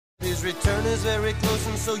His return is very close,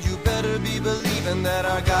 and so you better be believing that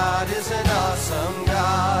our God is an awesome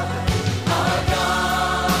God. Our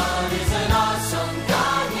God is an awesome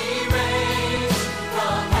God. He reigns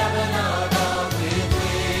from heaven above with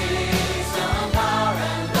wisdom, power,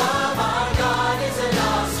 and love. Our God is an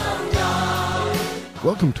awesome God.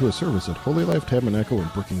 Welcome to a service at Holy Life Tabernacle in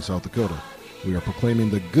Brookings, South Dakota. We are proclaiming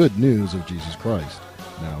the good news of Jesus Christ.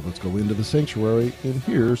 Now let's go into the sanctuary, and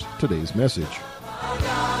here's today's message. Our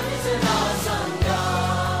God is an awesome God.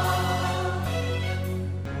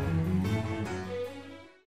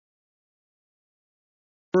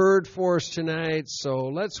 Word for us tonight, so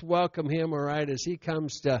let's welcome him, all right, as he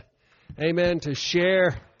comes to, amen, to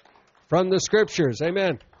share from the Scriptures.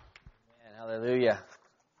 Amen. Hallelujah.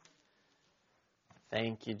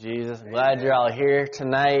 Thank you, Jesus. I'm glad you're all here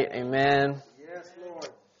tonight. Amen. Yes, Lord.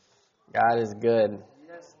 God is good.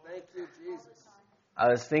 Yes, thank you, Jesus. I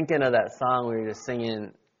was thinking of that song we were just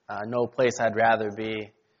singing, No Place I'd Rather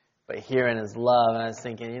Be, but here in His love. And I was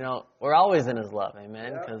thinking, we're always in His love,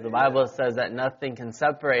 amen? Because the Bible says that nothing can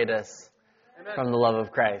separate us from the love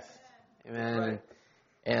of Christ. Amen. Right.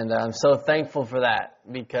 And I'm so thankful for that,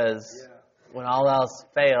 because when all else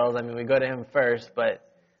fails, we go to Him first, but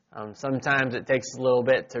sometimes it takes a little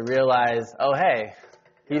bit to realize, oh, hey,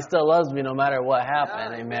 He still loves me no matter what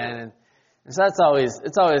happened, amen. And so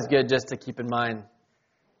it's always good just to keep in mind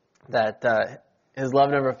that His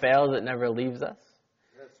love never fails, it never leaves us.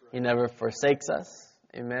 He never forsakes us,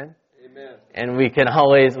 amen. And we can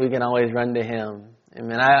always run to Him,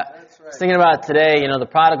 amen. I was thinking about today, the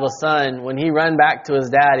prodigal son, when he ran back to his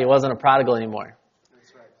dad, he wasn't a prodigal anymore.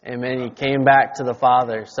 Amen. He came back to the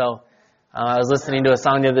Father. So I was listening to a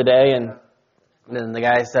song the other day, and then the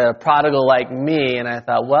guy said, a prodigal like me. And I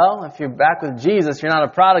thought, well, if you're back with Jesus, you're not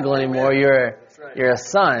a prodigal anymore. You're a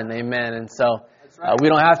son. Amen. And so we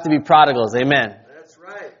don't have to be prodigals. Amen. That's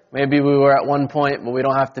right. Maybe we were at one point, but we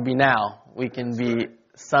don't have to be now. We can be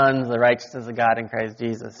sons, the righteousness of God in Christ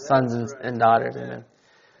Jesus. Sons and daughters. Amen.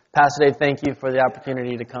 Pastor Dave, thank you for the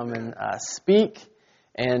opportunity to come and speak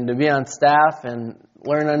and to be on staff and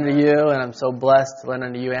learn under you, and I'm so blessed to learn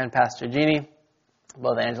under you and Pastor Jeannie.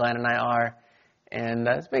 Both Angelina and I are, and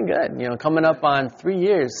it's been good. Coming up on 3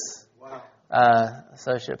 years,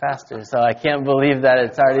 associate pastor, so I can't believe that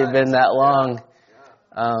it's already been that long.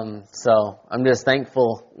 So I'm just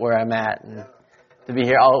thankful where I'm at and to be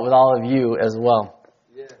here with all of you as well.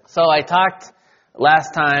 So I talked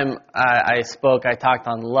last time I spoke. I talked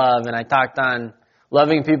on love, and I talked on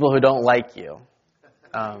loving people who don't like you.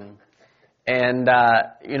 And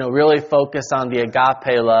really focus on the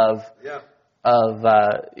agape love of,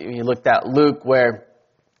 you looked at Luke, where it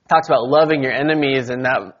talks about loving your enemies, and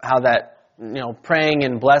how that, praying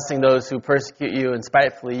and blessing those who persecute you and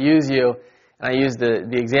spitefully use you. And I used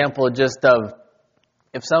the example just of,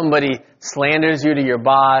 if somebody slanders you to your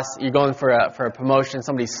boss, you're going for a promotion,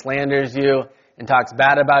 somebody slanders you and talks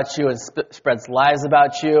bad about you and spreads lies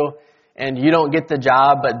about you, and you don't get the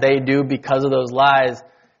job, but they do because of those lies.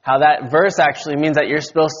 How that verse actually means that you're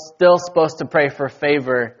still supposed to pray for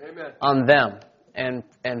favor on them, and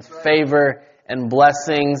favor and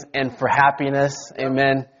blessings and for happiness.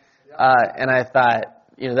 Amen. And I thought,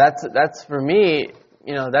 that's for me,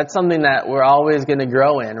 that's something that we're always going to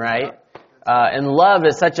grow in, right? And love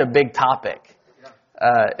is such a big topic.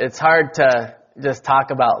 It's hard to just talk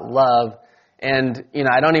about love. And,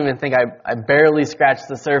 I don't even think I barely scratched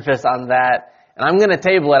the surface on that. And I'm going to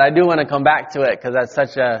table it. I do want to come back to it, because that's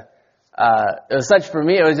for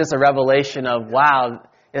me, it was just a revelation of, wow,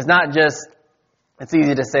 it's not just, it's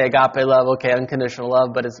easy to say agape love, okay, unconditional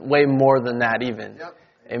love, but it's way more than that even.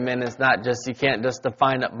 Amen. It's not just, you can't just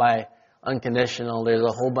define it by unconditional. There's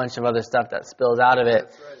a whole bunch of other stuff that spills out of it.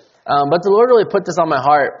 But the Lord really put this on my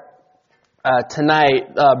heart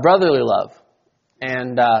tonight, brotherly love.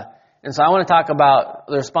 And so I want to talk about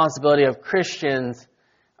the responsibility of Christians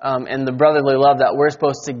and the brotherly love that we're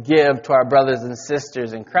supposed to give to our brothers and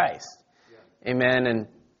sisters in Christ. Amen. And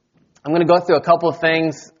I'm going to go through a couple of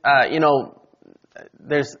things.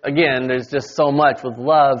 There's just so much with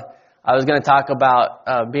love. I was going to talk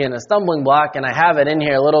about being a stumbling block, and I have it in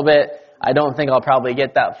here a little bit. I don't think I'll probably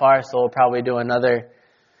get that far, so we'll probably do another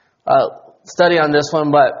study on this one.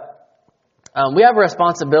 But we have a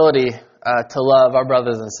responsibility to love our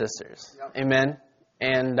brothers and sisters. Amen.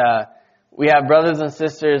 And we have brothers and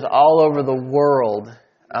sisters all over the world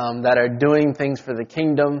that are doing things for the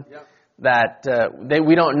kingdom, that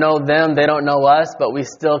we don't know them, they don't know us, but we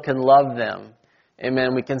still can love them.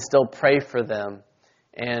 Amen. We can still pray for them.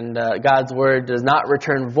 And God's word does not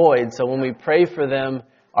return void. So when we pray for them,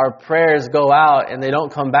 our prayers go out and they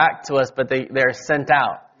don't come back to us, but they're sent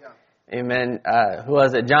out. Amen. Who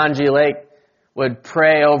was it? John G. Lake would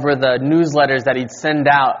pray over the newsletters that he'd send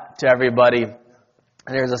out to everybody.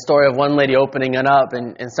 And there's a story of one lady opening it up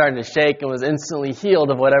and starting to shake and was instantly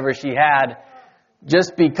healed of whatever she had,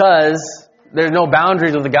 just because there's no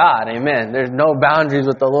boundaries with God. Amen. There's no boundaries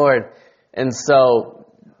with the Lord. And so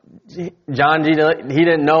John G. Lake, he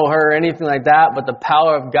didn't know her or anything like that, but the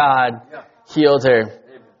power of God healed her.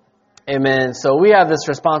 Amen. So we have this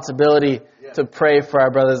responsibility to pray for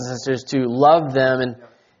our brothers and sisters, to love them.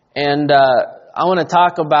 And I want to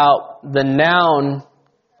talk about the noun,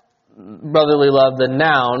 brotherly love, the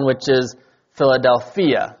noun, which is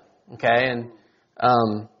Philadelphia. Okay,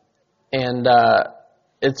 and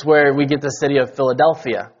it's where we get the city of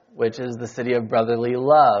Philadelphia, which is the city of brotherly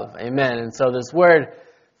love. Amen. And so this word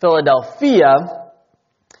Philadelphia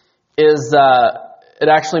is it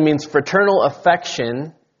actually means fraternal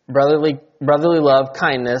affection, brotherly love,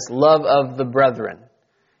 kindness, love of the brethren.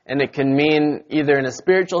 And it can mean either in a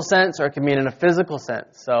spiritual sense or it can mean in a physical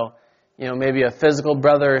sense. So, maybe a physical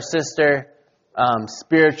brother or sister,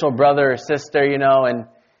 spiritual brother or sister,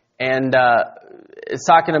 and it's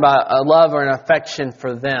talking about a love or an affection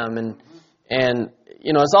for them. And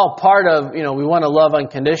it's all part of, we want to love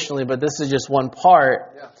unconditionally, but this is just one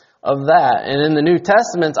part of that. And in the New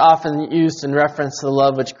Testament, it's often used in reference to the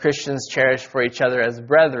love which Christians cherish for each other as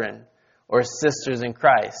brethren or sisters in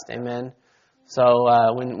Christ. Amen.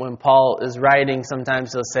 So when Paul is writing,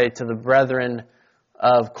 sometimes he'll say to the brethren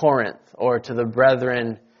of Corinth or to the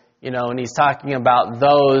brethren, and he's talking about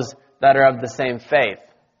those that are of the same faith,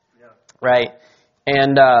 right?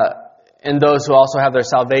 And those who also have their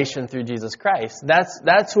salvation through Jesus Christ.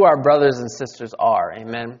 That's who our brothers and sisters are.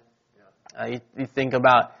 Amen. You think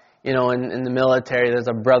about, in the military, there's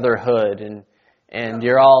a brotherhood, and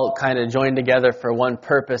you're all kind of joined together for one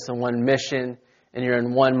purpose and one mission, and you're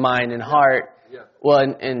in one mind and heart. Well,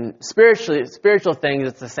 in spiritual things,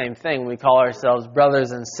 it's the same thing. When we call ourselves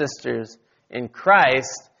brothers and sisters in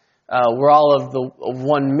Christ, we're all of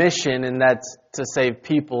one mission, and that's to save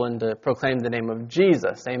people and to proclaim the name of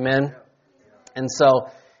Jesus. Amen. And so,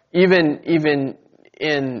 even in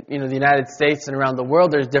the United States and around the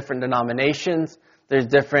world, there's different denominations. There's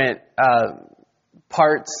different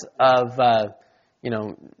parts of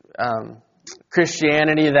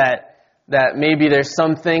Christianity that maybe there's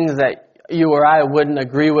some things that you or I wouldn't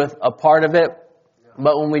agree with a part of it.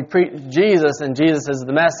 But when we preach Jesus and Jesus is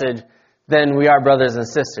the message, then we are brothers and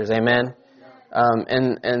sisters. Amen.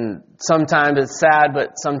 And sometimes it's sad,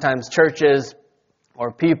 but sometimes churches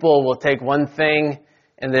or people will take one thing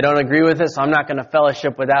and they don't agree with it. So I'm not going to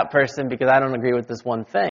fellowship with that person because I don't agree with this one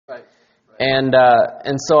thing. Right.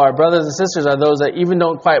 And so our brothers and sisters are those that even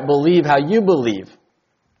don't quite believe how you believe.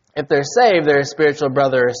 If they're saved, they're a spiritual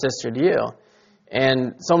brother or sister to you.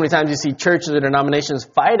 And so many times you see churches or denominations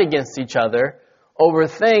fight against each other over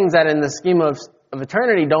things that in the scheme of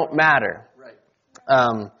eternity don't matter. Right.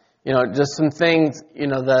 Just some things,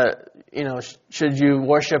 should you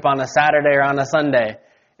worship on a Saturday or on a Sunday?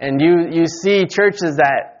 And you see churches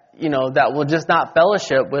that, that will just not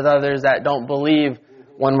fellowship with others that don't believe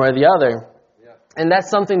one way or the other. Yeah. And that's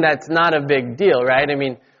something that's not a big deal, right? I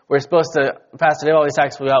mean, we're supposed to, Pastor Dave always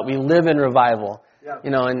talks about, we live in revival. Yeah.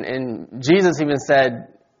 And Jesus even said,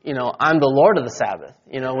 I'm the Lord of the Sabbath.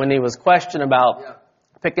 When he was questioned about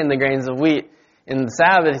picking the grains of wheat in the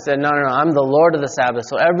Sabbath, he said, no, I'm the Lord of the Sabbath.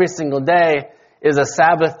 So every single day is a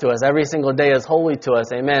Sabbath to us. Every single day is holy to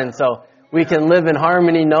us. Amen. So we can live in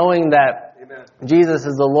harmony knowing that Jesus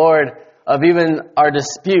is the Lord of even our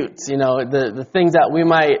disputes. The things that we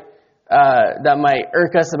might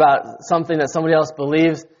irk us about something that somebody else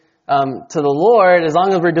believes, to the Lord, as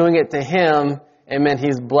long as we're doing it to him, amen,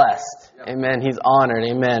 he's blessed. Amen, he's honored.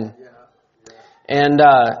 Amen. And,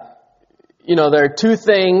 there are two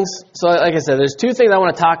things. So like I said, there's two things I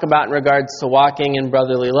want to talk about in regards to walking in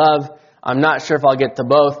brotherly love. I'm not sure if I'll get to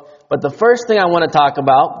both. But the first thing I want to talk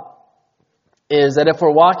about is that if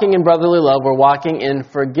we're walking in brotherly love, we're walking in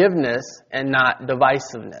forgiveness and not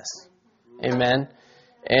divisiveness. Amen.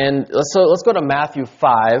 And let's go to Matthew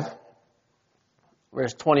 5,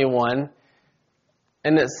 verse 21.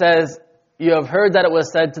 And it says, you have heard that it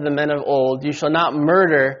was said to the men of old, you shall not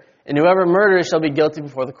murder, and whoever murders shall be guilty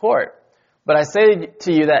before the court. But I say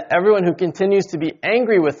to you that everyone who continues to be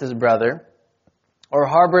angry with his brother or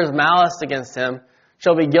harbors malice against him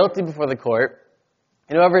shall be guilty before the court.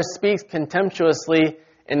 And whoever speaks contemptuously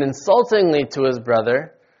and insultingly to his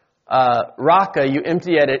brother, Raka, you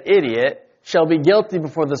empty-headed idiot, shall be guilty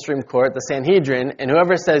before the Supreme Court, the Sanhedrin. And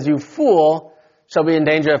whoever says, you fool, shall be in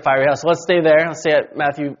danger of fiery hell. So let's stay there. Let's stay at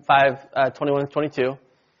Matthew 5, 21, 22.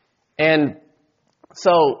 And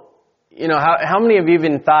so how many of you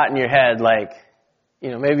even thought in your head, like,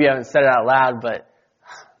 maybe you haven't said it out loud, but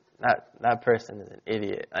that person is an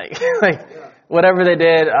idiot. Like whatever they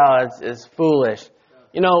did, it's foolish.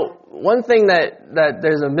 One thing that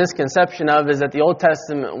there's a misconception of is that the Old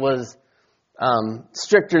Testament was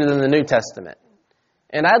stricter than the New Testament.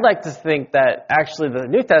 And I'd like to think that actually the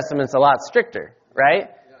New Testament's a lot stricter, right?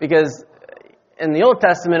 Because in the Old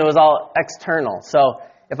Testament, it was all external. So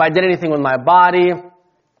if I did anything with my body,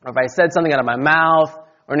 or if I said something out of my mouth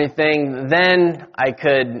or anything, then I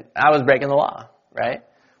was breaking the law, right?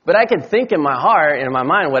 But I could think in my heart and in my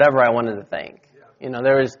mind whatever I wanted to think.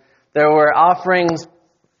 There were offerings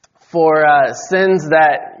for sins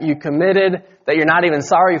that you committed that you're not even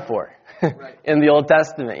sorry for in the Old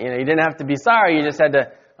Testament. You didn't have to be sorry. You just had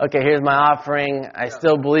to, okay, here's my offering. I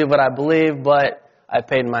still believe what I believe, but I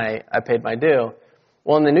paid my due.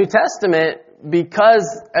 Well, in the New Testament,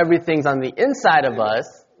 because everything's on the inside of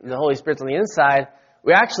us, the Holy Spirit's on the inside,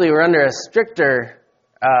 we actually were under a stricter,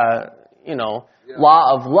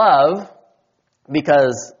 law of love,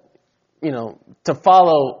 because, to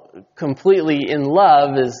follow completely in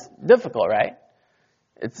love is difficult, right?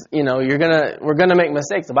 It's, we're gonna make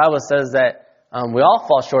mistakes. The Bible says that we all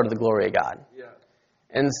fall short of the glory of God. Yeah.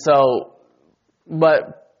 And so,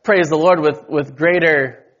 but praise the Lord, with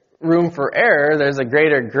greater room for error, there's a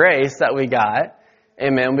greater grace that we got.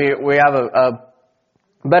 Amen. We have a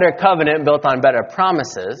better covenant built on better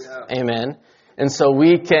promises. Yeah. Amen. And so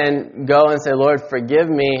we can go and say, Lord, forgive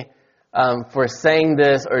me for saying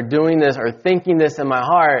this or doing this or thinking this in my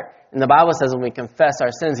heart. And the Bible says when we confess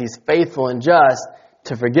our sins, He's faithful and just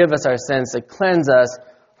to forgive us our sins, to cleanse us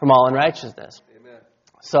from all unrighteousness. Amen.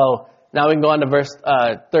 So now we can go on to verse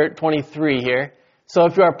 23 here. So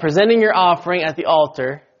if you are presenting your offering at the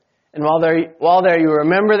altar, and while there you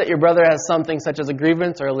remember that your brother has something such as a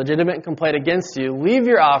grievance or a legitimate complaint against you, leave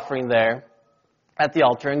your offering there at the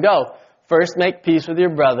altar and go. First make peace with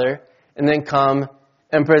your brother, and then come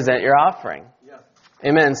and present your offering. Yeah.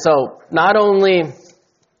 Amen. So not only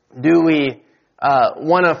do we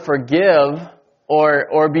want to forgive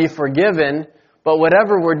or be forgiven, but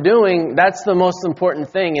whatever we're doing, that's the most important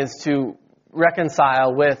thing, is to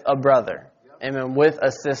reconcile with a brother. Yeah. Amen. With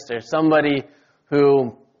a sister. Somebody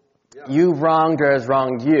who you've wronged or has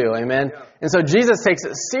wronged you. Amen. Yeah. And so Jesus takes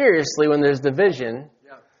it seriously when there's division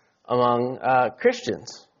among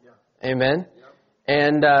Christians. Yeah. Amen. Yeah.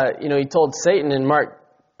 And he told Satan in Mark,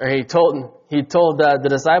 or he told the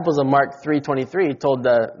disciples of Mark 3:23. He told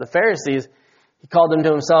the Pharisees, he called them to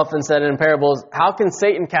himself and said in parables, "How can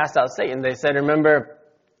Satan cast out Satan?" They said, "Remember,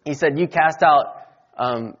 he said you cast out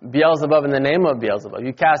Beelzebub in the name of Beelzebub.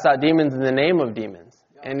 You cast out demons in the name of demons."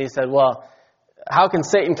 Yeah. And he said, "Well, how can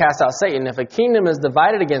Satan cast out Satan? If a kingdom is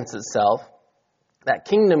divided against itself, that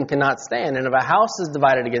kingdom cannot stand. And if a house is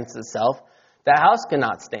divided against itself, that house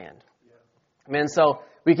cannot stand." Yeah. And so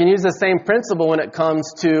we can use the same principle when it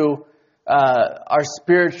comes to our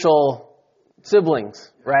spiritual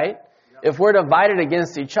siblings, right? Yeah. If we're divided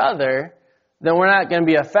against each other, then we're not going to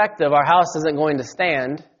be effective. Our house isn't going to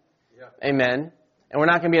stand. Yeah. Amen. And we're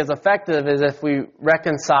not going to be as effective as if we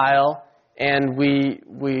reconcile and we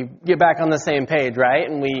get back on the same page, right?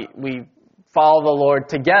 And we follow the Lord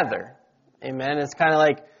together. Amen. It's kind of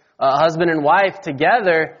like a husband and wife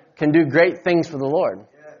together can do great things for the Lord.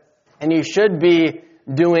 Yes. And you should be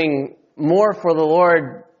doing more for the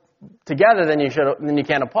Lord together than you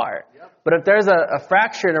can apart. Yep. But if there's a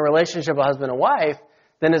fracture in a relationship of husband and wife,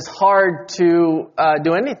 then it's hard to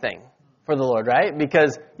do anything for the Lord, right?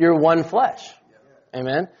 Because you're one flesh. Yep.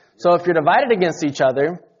 Amen. So if you're divided against each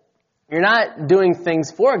other, you're not doing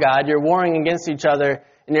things for God. You're warring against each other,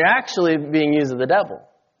 and you're actually being used of the devil.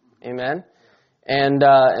 Amen. And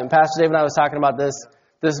Pastor Dave and I was talking about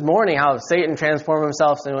this morning, how Satan transformed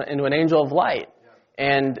himself into an angel of light.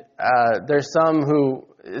 And there's some who,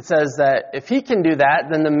 it says that if he can do that,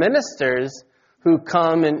 then the ministers who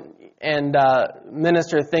come and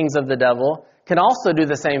minister things of the devil can also do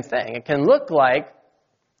the same thing. It can look like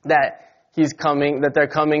that they're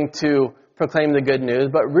coming to proclaim the good news,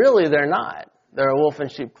 but really they're not. They're a wolf in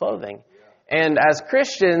sheep clothing. And as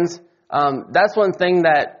Christians, that's one thing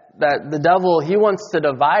that the devil, he wants to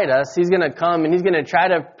divide us. He's going to come and he's going to try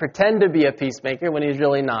to pretend to be a peacemaker when he's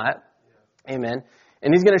really not. Amen.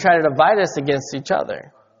 And he's going to try to divide us against each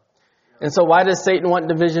other. And so why does Satan want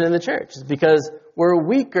division in the church? It's because we're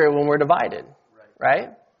weaker when we're divided, right?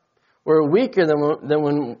 We're weaker than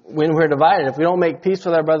when we're divided. If we don't make peace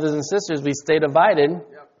with our brothers and sisters, we stay divided.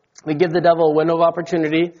 We give the devil a window of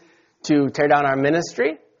opportunity to tear down our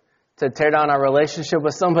ministry, to tear down our relationship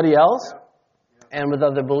with somebody else, and with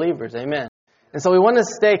other believers. Amen. And so we want to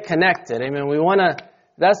stay connected. Amen. We want to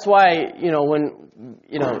that's why,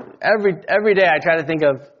 every day I try to think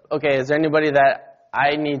of, okay, is there anybody that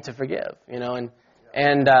I need to forgive?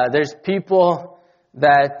 And there's people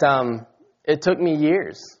that it took me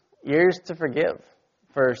years to forgive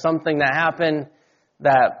for something that happened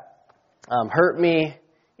that hurt me,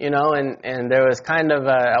 and there was kind of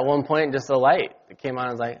at one point just a light that came on.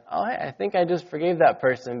 I was like, oh, hey, I think I just forgave that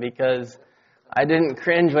person because I didn't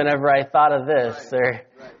cringe whenever I thought of this,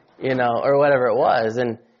 or whatever it was.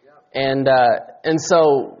 And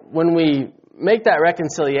so when we make that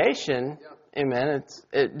reconciliation, amen,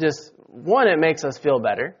 it makes us feel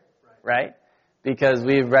better, right? Because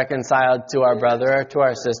we've reconciled to our brother or to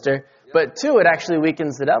our sister. But two, it actually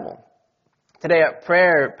weakens the devil. Today at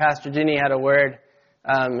prayer, Pastor Ginny had a word,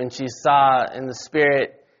 and she saw in the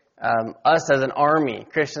Spirit us as an army,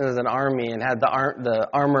 Christians as an army, and had the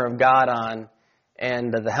armor of God on,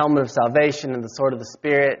 and the helmet of salvation and the sword of the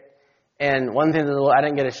Spirit. And one thing I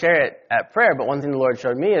didn't get to share it at prayer, but one thing the Lord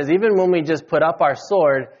showed me is even when we just put up our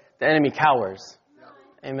sword, the enemy cowers.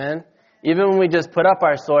 Amen? Even when we just put up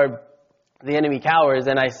our sword, the enemy cowers.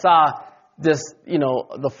 And I saw this,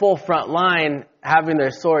 the full front line having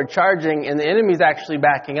their sword charging, and the enemy's actually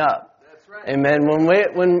backing up. That's right. Amen?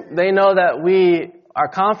 When they know that we are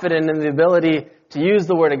confident in the ability to use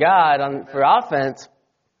the Word of God for offense,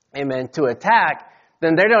 amen, to attack,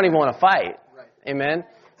 then they don't even want to fight. Right. Amen?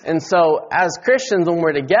 And so as Christians, when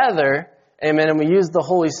we're together, amen, and we use the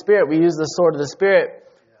Holy Spirit, we use the sword of the Spirit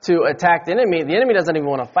to attack the enemy doesn't even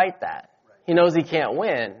want to fight that. He knows he can't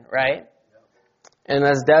win, right? And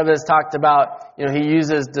as Deb has talked about, he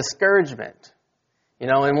uses discouragement. And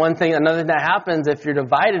another thing that happens if you're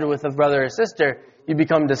divided with a brother or sister, you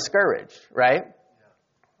become discouraged, right?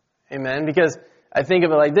 Amen. Because I think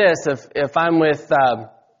of it like this: if I'm with,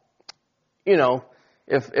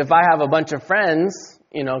 if I have a bunch of friends,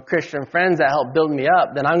 Christian friends that help build me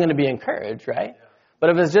up, then I'm going to be encouraged, right? Yeah. But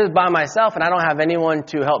if it's just by myself and I don't have anyone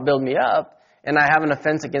to help build me up, and I have an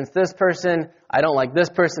offense against this person, I don't like this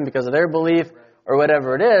person because of their belief, or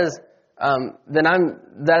whatever it is, then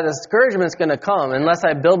that discouragement's going to come unless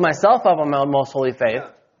I build myself up on my most holy faith.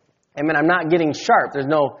 Amen. I'm not getting sharp. There's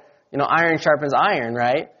no, iron sharpens iron,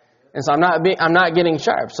 right? And so I'm not getting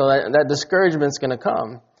sharp. So that discouragement's going to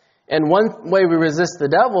come. And one way we resist the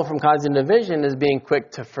devil from causing division is being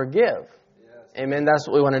quick to forgive. Yes. Amen. That's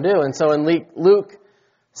what we want to do. And so in Luke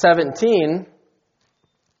 17,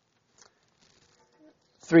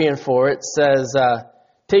 3 and 4, it says,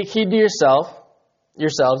 take heed to yourselves.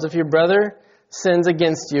 If your brother sins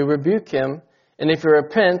against you, rebuke him. And if he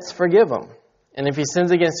repents, forgive him. And if he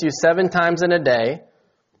sins against you 7 times in a day,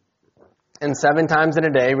 and 7 times in a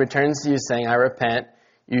day returns to you saying, I repent,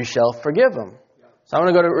 you shall forgive him. So I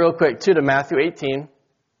want to go real quick, too, to Matthew 18.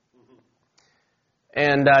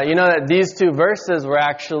 And that these 2 verses were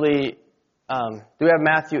actually, do we have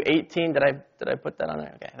Matthew 18? Did I put that on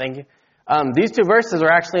there? Okay, thank you. These 2 verses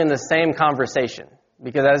were actually in the same conversation.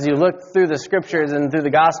 Because as you look through the scriptures and through the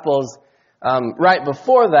Gospels, right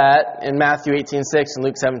before that, in Matthew 18:6 and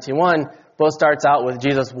Luke 17:1, both starts out with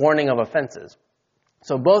Jesus' warning of offenses.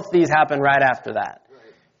 So both these happen right after that.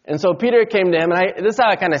 Right. And so Peter came to him, and this is how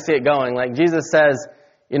I kind of see it going. Like Jesus says,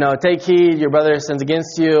 take heed, your brother sins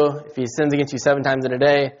against you. If he sins against you 7 times in a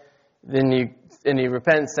day, then you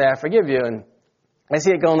repent, say, I forgive you. And I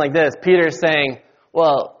see it going like this. Peter's saying,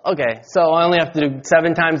 well, okay, so I only have to do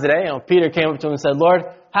 7 times a day. Peter came up to him and said, Lord,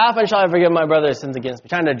 how often shall I forgive my brother who sins against me?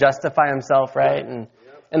 Trying to justify himself, right?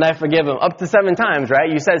 And I forgive him. Up to 7 times, right?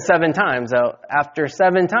 You said 7 times. So after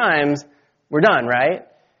 7 times, we're done, right?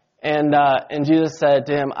 And Jesus said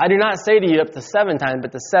to him, I do not say to you up to 7 times,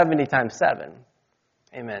 but to 70 times 7.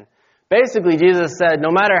 Amen. Basically, Jesus said,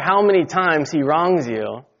 no matter how many times he wrongs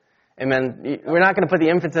you, amen, we're not going to put the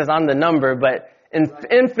emphasis on the number, but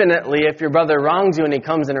infinitely, if your brother wrongs you and he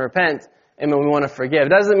comes and repents, amen, we want to forgive. It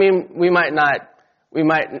doesn't mean we might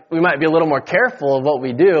be a little more careful of what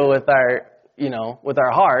we do with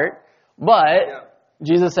our heart, but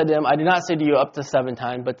Jesus said to him, I do not say to you up to 7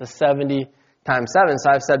 times, but to 70 times 7.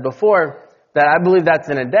 So I've said before that I believe that's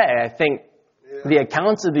in a day. I think the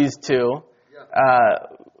accounts of these 2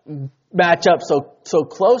 match up so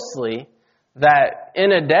closely that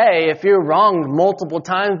in a day, if you're wronged multiple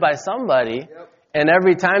times by somebody, and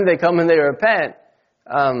every time they come and they repent,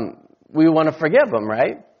 we want to forgive them,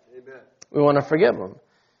 right? Amen. We want to forgive them.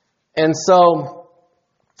 And so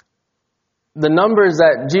the numbers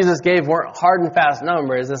that Jesus gave weren't hard and fast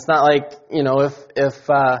numbers. It's not like, if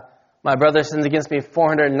my brother sins against me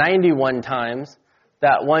 491 times,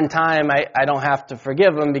 that one time I don't have to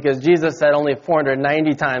forgive him because Jesus said only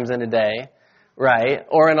 490 times in a day, right?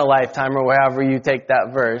 Or in a lifetime or wherever you take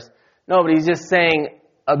that verse. No, but he's just saying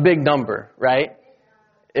a big number, right?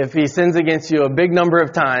 If he sins against you a big number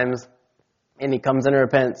of times and he comes in and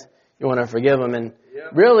repents, you want to forgive him. And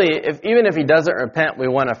really, even if he doesn't repent, we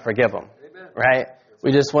want to forgive him, right?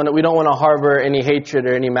 We don't want to harbor any hatred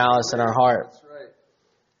or any malice in our heart.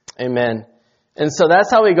 Amen. And so that's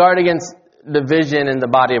how we guard against division in the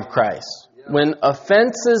body of Christ. When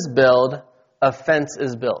offenses build, offense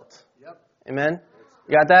is built. Amen.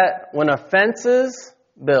 You got that? When offenses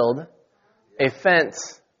build, a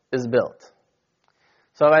fence is built.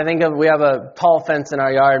 So if I think of, we have a tall fence in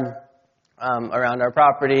our yard around our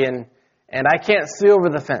property, and I can't see over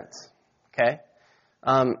the fence, okay?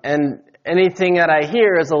 And anything that I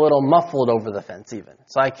hear is a little muffled over the fence even.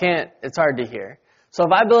 So it's hard to hear. So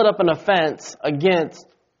if I build up an offense against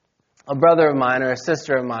a brother of mine or a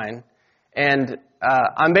sister of mine, and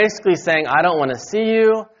I'm basically saying, I don't want to see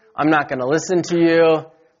you, I'm not going to listen to you,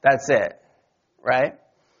 that's it, right?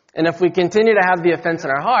 And if we continue to have the offense in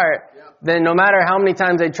our heart, then no matter how many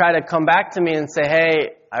times they try to come back to me and say,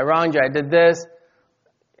 hey, I wronged you, I did this,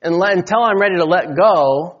 until I'm ready to let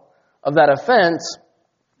go of that offense,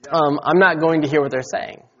 I'm not going to hear what they're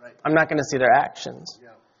saying. I'm not going to see their actions.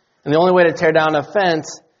 And the only way to tear down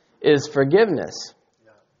offense is forgiveness.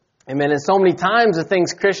 Amen. And so many times the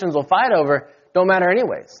things Christians will fight over don't matter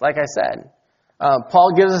anyways, like I said.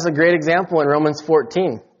 Paul gives us a great example in Romans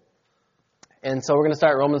 14. And so we're going to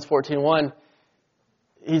start Romans 14:1.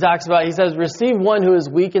 He says, receive one who is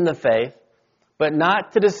weak in the faith, but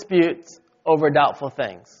not to dispute over doubtful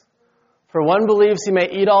things. For one believes he may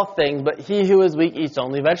eat all things, but he who is weak eats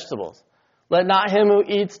only vegetables. Let not him who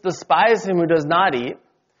eats despise him who does not eat,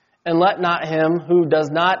 and let not him who does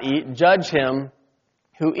not eat judge him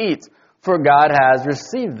who eats, for God has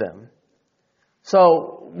received them.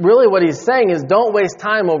 So really what he's saying is don't waste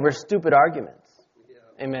time over stupid arguments.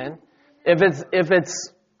 Amen. If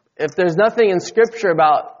there's nothing in Scripture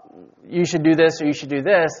about you should do this or you should do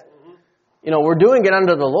this, we're doing it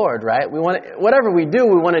under the Lord, right? Whatever we do,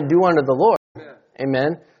 we want to do under the Lord.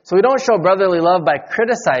 Amen. So we don't show brotherly love by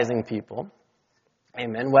criticizing people.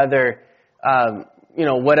 Amen. Whether,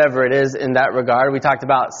 whatever it is in that regard. We talked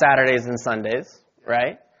about Saturdays and Sundays,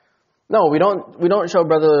 right? No, we don't show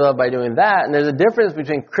brotherly love by doing that. And there's a difference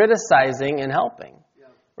between criticizing and helping,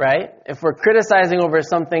 right? If we're criticizing over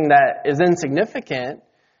something that is insignificant,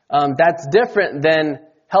 that's different than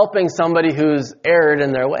helping somebody who's erred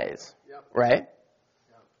in their ways, right?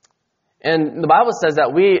 And the Bible says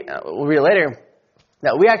that we'll read later,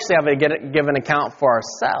 that we actually have to give an account for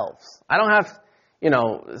ourselves. I don't have,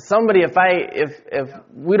 somebody, if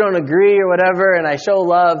we don't agree or whatever, and I show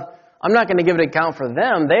love, I'm not going to give an account for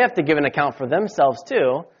them. They have to give an account for themselves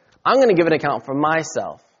too. I'm going to give an account for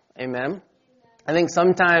myself. Amen. I think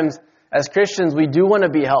sometimes as Christians we do want to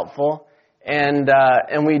be helpful, and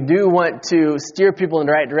we do want to steer people in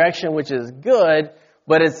the right direction, which is good.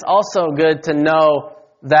 But it's also good to know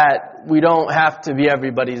that we don't have to be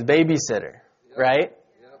everybody's babysitter, right?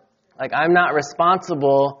 Like I'm not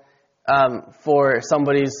responsible for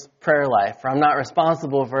somebody's prayer life, or I'm not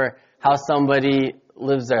responsible for how somebody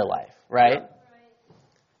lives their life, right?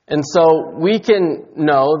 And so we can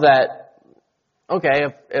know that, okay,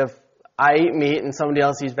 if I eat meat and somebody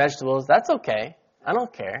else eats vegetables, that's okay. I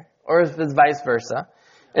don't care. Or if it's vice versa.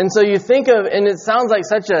 And so you think of, and it sounds like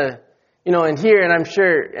such a, in here, and I'm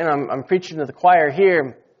sure, and I'm preaching to the choir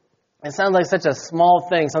here, it sounds like such a small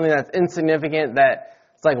thing, something that's insignificant, that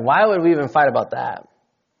it's like, why would we even fight about that?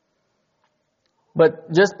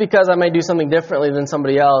 But just because I may do something differently than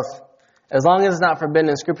somebody else, as long as it's not forbidden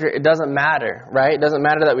in Scripture, it doesn't matter, right? It doesn't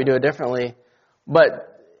matter that we do it differently.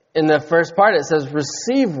 But in the first part, it says,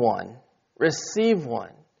 receive one. Receive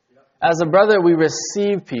one. As a brother, we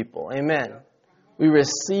receive people. Amen. We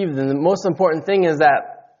receive them. The most important thing is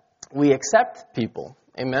that we accept people.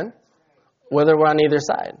 Amen. Whether we're on either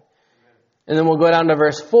side. And then we'll go down to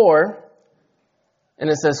verse 4. And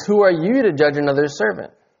it says, who are you to judge another's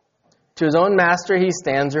servant? To his own master he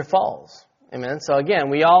stands or falls. Amen. So again,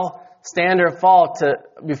 we all stand or fall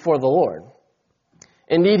before the Lord.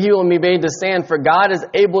 Indeed, he will be made to stand, for God is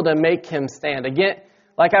able to make him stand. Again,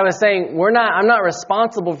 like I was saying, I'm not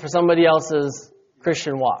responsible for somebody else's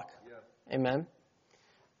Christian walk. Amen.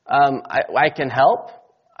 I can help.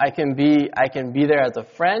 I can be there as a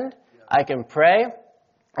friend. I can pray.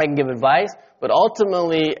 I can give advice. But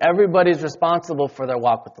ultimately, everybody's responsible for their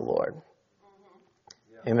walk with the Lord.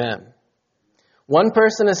 Amen. One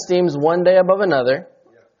person esteems one day above another.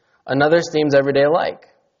 Another esteems every day alike.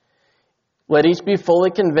 Let each be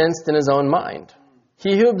fully convinced in his own mind.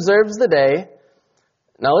 He who observes the day,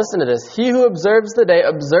 now listen to this, he who observes the day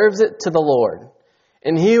observes it to the Lord.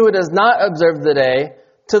 And he who does not observe the day,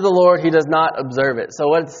 to the Lord, he does not observe it. So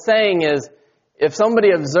what it's saying is, if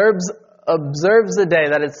somebody observes the day,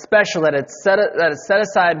 that it's special, that it's set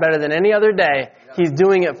aside better than any other day, he's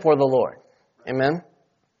doing it for the Lord. Amen?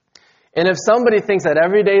 And if somebody thinks that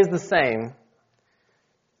every day is the same,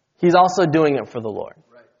 he's also doing it for the Lord.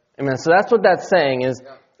 Amen? So that's what that's saying is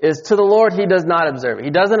to the Lord, he does not observe it.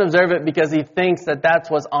 He doesn't observe it because he thinks that that's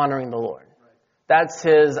what's honoring the Lord. That's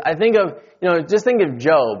his, just think of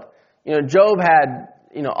Job. Job had,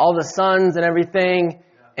 all the sons and everything.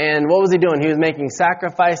 And what was he doing? He was making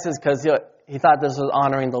sacrifices because he thought this was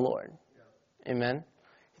honoring the Lord. Amen?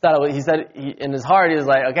 He said in his heart, he was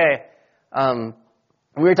like, okay,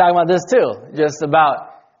 we were talking about this too. Just about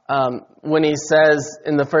when he says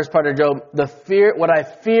in the first part of Job, what I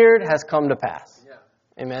feared has come to pass.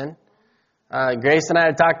 Amen? Grace and I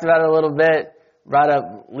had talked about it a little bit. Brought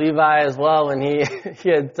up Levi as well when he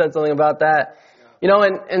had said something about that.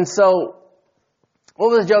 And so what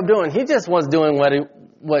was Job doing? He just was doing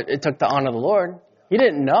what it took to honor the Lord. He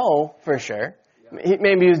didn't know for sure.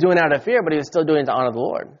 Maybe he was doing it out of fear, but he was still doing it to honor the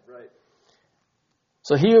Lord. Right.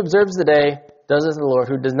 So he who observes the day does it to the Lord.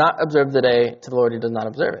 Who does not observe the day to the Lord, he does not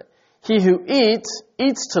observe it. He who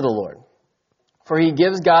eats to the Lord, for he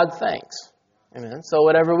gives God thanks. Amen. So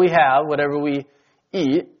whatever we have, whatever we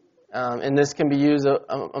eat, and this can be used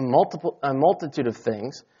a multitude of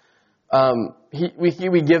things,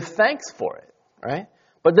 we give thanks for it, right?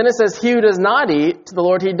 But then it says, he who does not eat, to the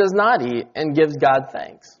Lord he does not eat, and gives God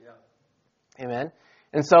thanks. Yeah. Amen?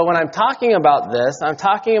 And so when I'm talking about this, I'm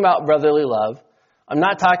talking about brotherly love. I'm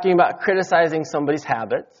not talking about criticizing somebody's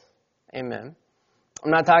habits. Amen?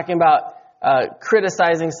 I'm not talking about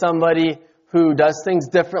criticizing somebody who does things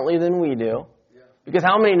differently than we do. Yeah. Because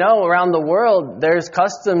how many know around the world there's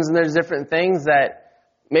customs and there's different things that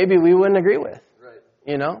maybe we wouldn't agree with.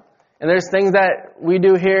 Right. And there's things that we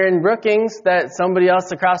do here in Brookings that somebody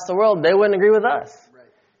else across the world, they wouldn't agree with us.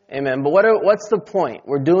 Right. Amen. But what's the point?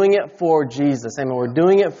 We're doing it for Jesus. Amen. We're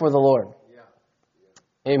doing it for the Lord.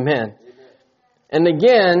 Yeah. Amen. Amen. And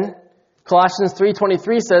again, Colossians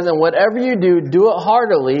 3:23 says, and whatever you do, do it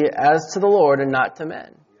heartily as to the Lord and not to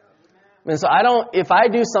men. Yeah. And so if I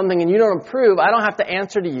do something and you don't approve, I don't have to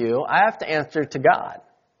answer to you. I have to answer to God.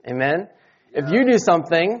 Amen. Yeah. If you do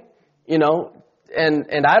something,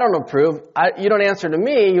 and I don't approve, you don't answer to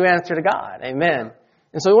me, you answer to God. Amen.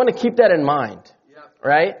 And so we want to keep that in mind,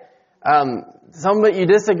 right? Somebody you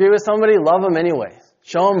disagree with somebody, love them anyways.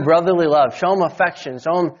 Show them brotherly love. Show them affection.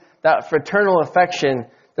 Show them that fraternal affection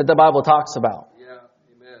that the Bible talks about. Yeah.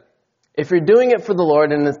 Amen. If you're doing it for the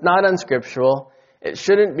Lord and it's not unscriptural, it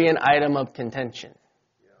shouldn't be an item of contention.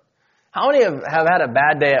 Yeah. How many have had a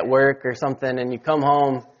bad day at work or something and you come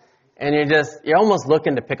home and you're almost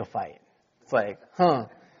looking to pick a fight? It's like, what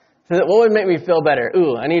would make me feel better?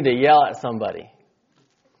 Ooh, I need to yell at somebody.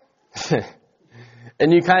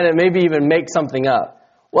 And you kind of maybe even make something up.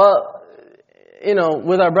 Well,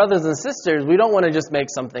 with our brothers and sisters, we don't want to just make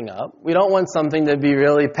something up. We don't want something to be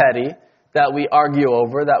really petty that we argue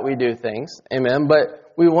over, that we do things. Amen.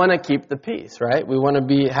 But we want to keep the peace, right? We want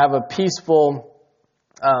to have a peaceful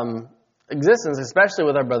existence, especially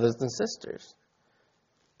with our brothers and sisters.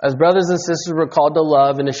 As brothers and sisters, we're called to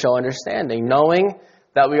love and to show understanding, knowing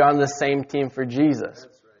that we are on the same team for Jesus. That's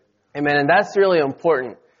right. Amen. And that's really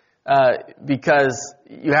important because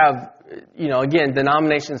you have, again,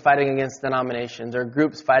 denominations fighting against denominations or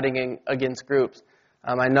groups fighting against groups.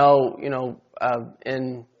 I know,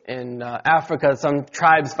 in Africa, some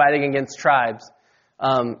tribes fighting against tribes.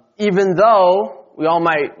 Even though we all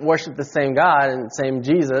might worship the same God and same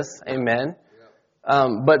Jesus, amen.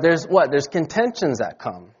 But there's contentions that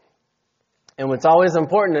come. And it's always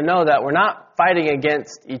important to know that we're not fighting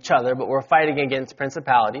against each other, but we're fighting against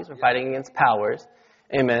principalities. We're fighting against powers.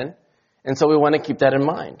 Amen. And so we want to keep that in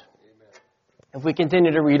mind. Amen. If we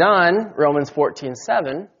continue to read on, Romans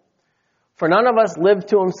 14:7, for none of us live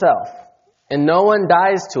to himself, and no one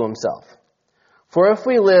dies to himself. For if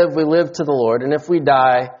we live to the Lord, and if we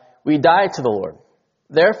die to the Lord.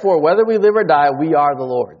 Therefore, whether we live or die, we are the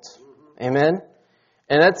Lord's. Amen.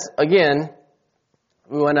 And that's, again,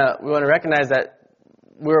 we want to recognize that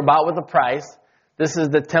we're bought with a price. This is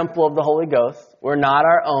the temple of the Holy Ghost. We're not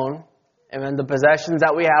our own. Amen. The possessions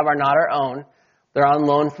that we have are not our own. They're on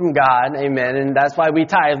loan from God. Amen. And that's why we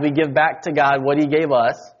tithe. We give back to God what he gave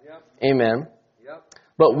us. Yep. Amen. Yep.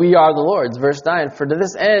 But we are the Lord's. Verse 9, for to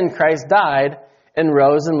this end Christ died and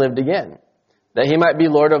rose and lived again, that he might be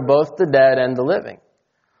Lord of both the dead and the living.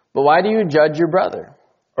 But why do you judge your brother?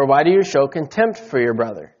 Or why do you show contempt for your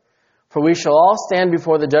brother? For we shall all stand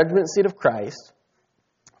before the judgment seat of Christ.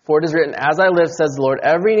 For it is written, as I live, says the Lord,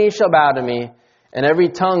 every knee shall bow to me, and every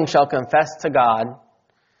tongue shall confess to God.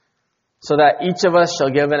 so that each of us shall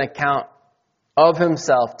give an account of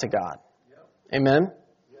himself to God. Amen?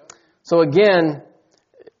 So again,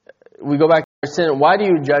 we go back to our sin. Why do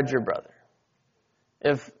you judge your brother?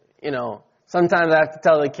 If, sometimes I have to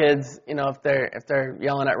tell the kids, if they're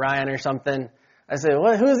yelling at Ryan or something, I say,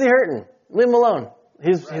 well, who's he hurting? Leave him alone.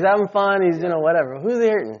 He's having fun. He's, whatever. Who's he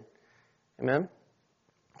hurting? Amen?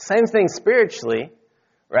 Same thing spiritually,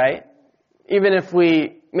 right? Even if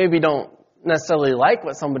we maybe don't necessarily like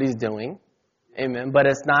what somebody's doing, amen, but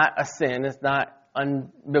it's not a sin. It's not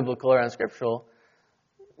unbiblical or unscriptural.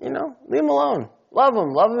 Leave them alone. Love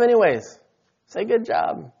them anyways. Say good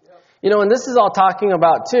job. And this is all talking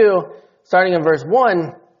about too, starting in verse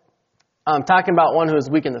 1, talking about one who is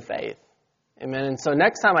weak in the faith. Amen. And so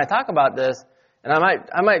next time I talk about this, and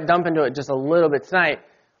I might dump into it just a little bit tonight,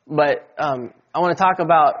 but I want to talk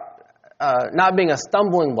about not being a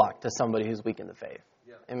stumbling block to somebody who's weak in the faith.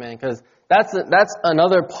 Amen. Because that's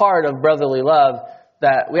another part of brotherly love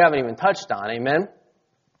that we haven't even touched on. Amen.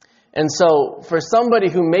 And so for somebody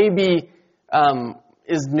who maybe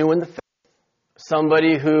is new in the faith,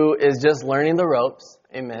 somebody who is just learning the ropes,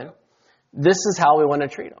 amen, this is how we want to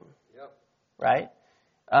treat them. Right?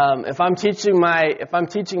 If I'm teaching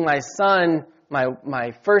my son,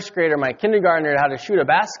 my first grader, my kindergartner, how to shoot a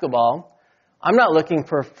basketball, I'm not looking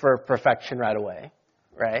for perfection right away.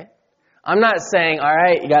 Right? I'm not saying, all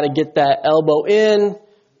right, you got to get that elbow in,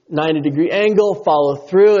 90-degree angle, follow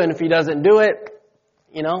through, and if he doesn't do it,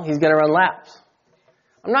 he's going to run laps.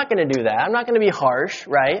 I'm not going to do that. I'm not going to be harsh,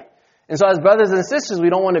 right? And so as brothers and sisters,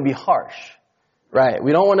 we don't want to be harsh, right?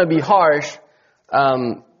 We don't want to be harsh,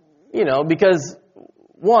 because,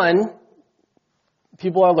 one,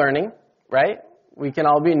 people are learning, right? We can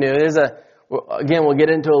all be new. Again, we'll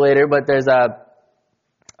get into it later, but there's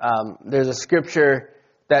a scripture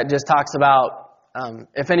that just talks about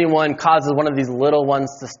if anyone causes one of these little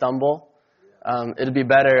ones to stumble, it'd be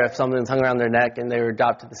better if something's hung around their neck and they were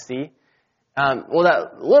dropped to the sea. Well,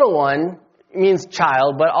 that little one means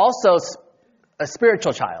child, but also a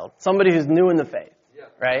spiritual child, somebody who's new in the faith,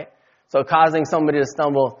 right? So causing somebody to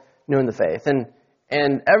stumble, new in the faith.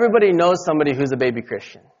 And everybody knows somebody who's a baby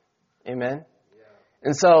Christian. Amen?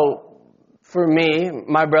 And so for me,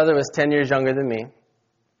 my brother was 10 years younger than me,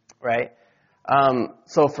 right?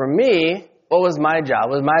 So for me, what was my job?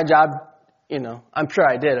 Was my job, I'm sure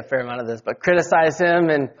I did a fair amount of this, but criticize him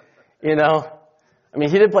and, he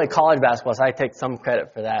did play college basketball, so I take some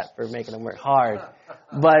credit for that, for making him work hard.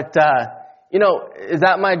 But, is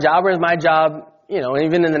that my job, or is my job,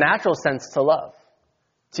 even in the natural sense, to love,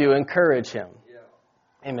 to encourage him?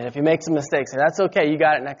 Amen. If he makes a mistake, say, that's okay, you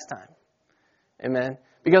got it next time. Amen.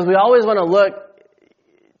 Because we always want to look,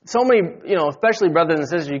 so many, especially brothers and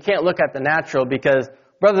sisters, you can't look at the natural because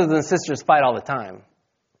brothers and sisters fight all the time.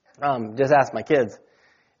 Just ask my kids.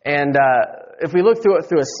 And if we look through it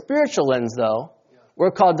through a spiritual lens, though,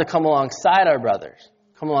 we're called to come alongside our brothers,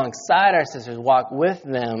 come alongside our sisters, walk with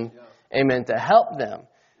them, amen, to help them.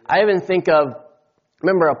 I even think of,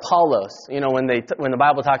 remember Apollos, when the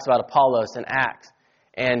Bible talks about Apollos in Acts,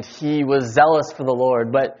 and he was zealous for the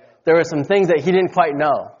Lord, but there were some things that he didn't quite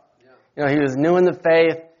know. He was new in the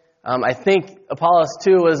faith. I think Apollos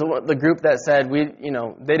too was the group that said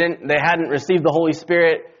they hadn't received the Holy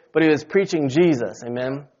Spirit, but he was preaching Jesus.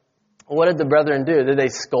 Amen. What did the brethren do? Did they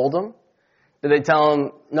scold him? Did they tell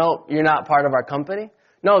him, no, you're not part of our company?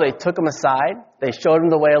 No, they took him aside. They showed him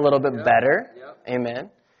the way a little bit better.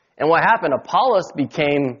 Amen. And what happened? Apollos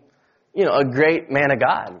became, a great man of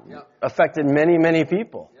God. Affected many, many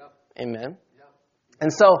people. Amen.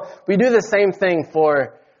 And so we do the same thing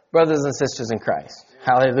for brothers and sisters in Christ.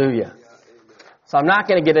 Hallelujah. So I'm not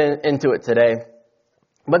going to get into it today.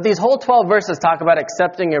 But these whole 12 verses talk about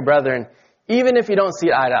accepting your brethren, even if you don't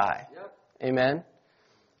see eye to eye. Amen.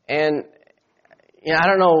 And, I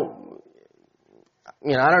don't know,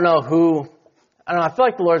 I feel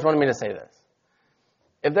like the Lord's wanted me to say this.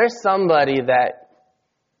 If there's somebody that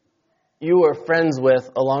you were friends with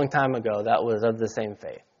a long time ago that was of the same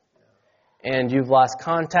faith, and you've lost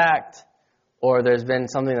contact, or there's been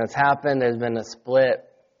something that's happened, there's been a split,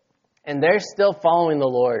 and they're still following the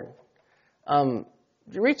Lord,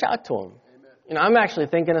 reach out to them. Amen. I'm actually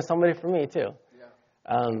thinking of somebody for me too.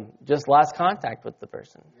 Just lost contact with the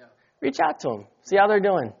person. Reach out to them. See how they're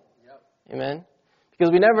doing. Amen.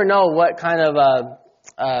 Because we never know what kind of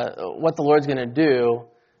what the Lord's going to do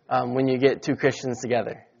when you get two Christians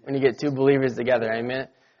together, when you get two believers together. Amen.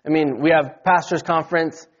 We have pastors'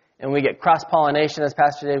 conference, and we get cross-pollination, as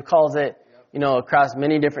Pastor Dave calls it, across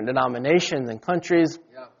many different denominations and countries.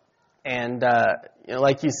 And,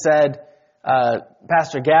 like you said,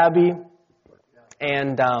 Pastor Gabby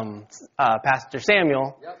and Pastor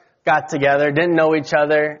Samuel, got together, didn't know each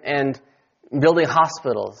other, and building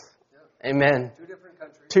hospitals. Amen. 2 different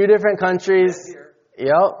countries. 2 different countries. Here.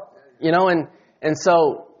 Yep. You know, and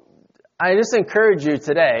so I just encourage you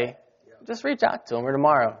today, just reach out to them or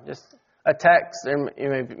tomorrow. Just a text or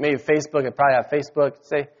maybe Facebook. I probably have Facebook.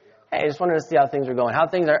 Say, hey, I just wanted to see how things are going. How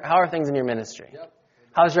are things in your ministry? Yep.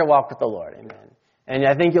 How's your walk with the Lord? Amen. And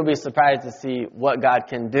I think you'll be surprised to see what God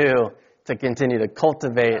can do to continue to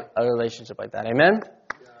cultivate a relationship like that. Amen?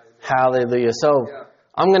 Hallelujah. So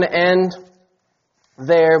I'm going to end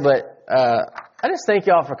there, but I just thank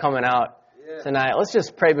you all for coming out tonight. Let's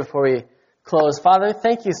just pray before we close. Father,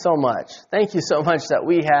 thank you so much. Thank you so much that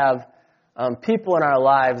we have people in our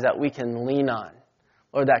lives that we can lean on,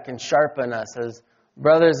 Lord, that can sharpen us as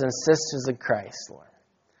brothers and sisters of Christ, Lord.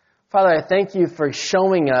 Father, I thank you for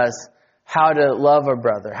showing us how to love a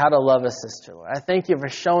brother, how to love a sister, Lord. I thank you for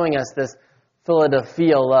showing us this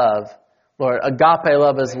Philadelphia love, Lord, agape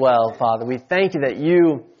love as well, Father. We thank you that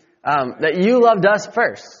you loved us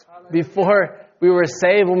first. Before we were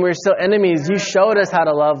saved, when we were still enemies, you showed us how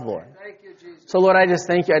to love, Lord. So, Lord, I just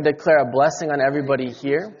thank you. I declare a blessing on everybody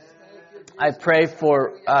here. I pray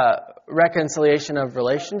for reconciliation of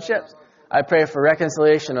relationships. I pray for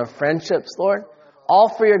reconciliation of friendships, Lord. All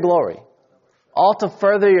for your glory. All to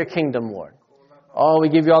further your kingdom, Lord. Oh, we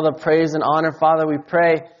give you all the praise and honor, Father. We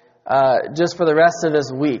pray just for the rest of this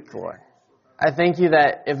week, Lord. I thank you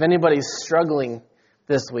that if anybody's struggling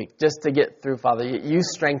this week, just to get through, Father, you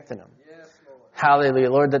strengthen them. Hallelujah,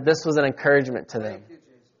 Lord, that this was an encouragement to them.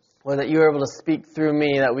 Lord, that you were able to speak through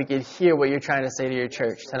me, that we could hear what you're trying to say to your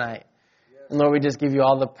church tonight. And Lord, we just give you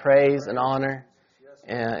all the praise and honor.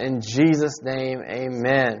 In Jesus' name,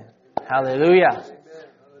 amen. Hallelujah.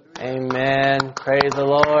 Amen. Praise the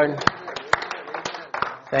Lord.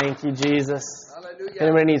 Thank you, Jesus. If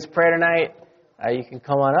anybody needs prayer tonight, you can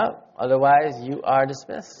come on up. Otherwise, you are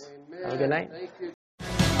dismissed. Have a good night.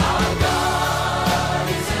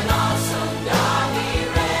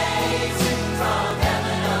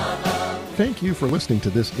 Thank you for listening to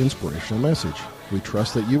this inspirational message. We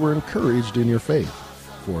trust that you were encouraged in your faith.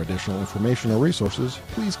 For additional information or resources,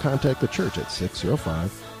 please contact the church at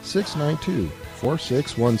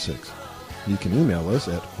 605-692-4616. You can email us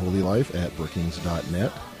at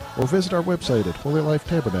holylife@brookings.net or visit our website at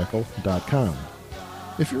holylifetabernacle.com.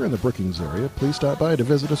 If you're in the Brookings area, please stop by to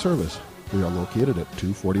visit a service. We are located at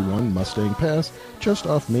 241 Mustang Pass, just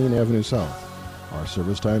off Main Avenue South. Our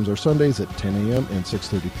service times are Sundays at 10 a.m. and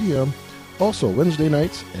 6:30 p.m., also Wednesday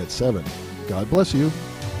nights at 7. God bless you.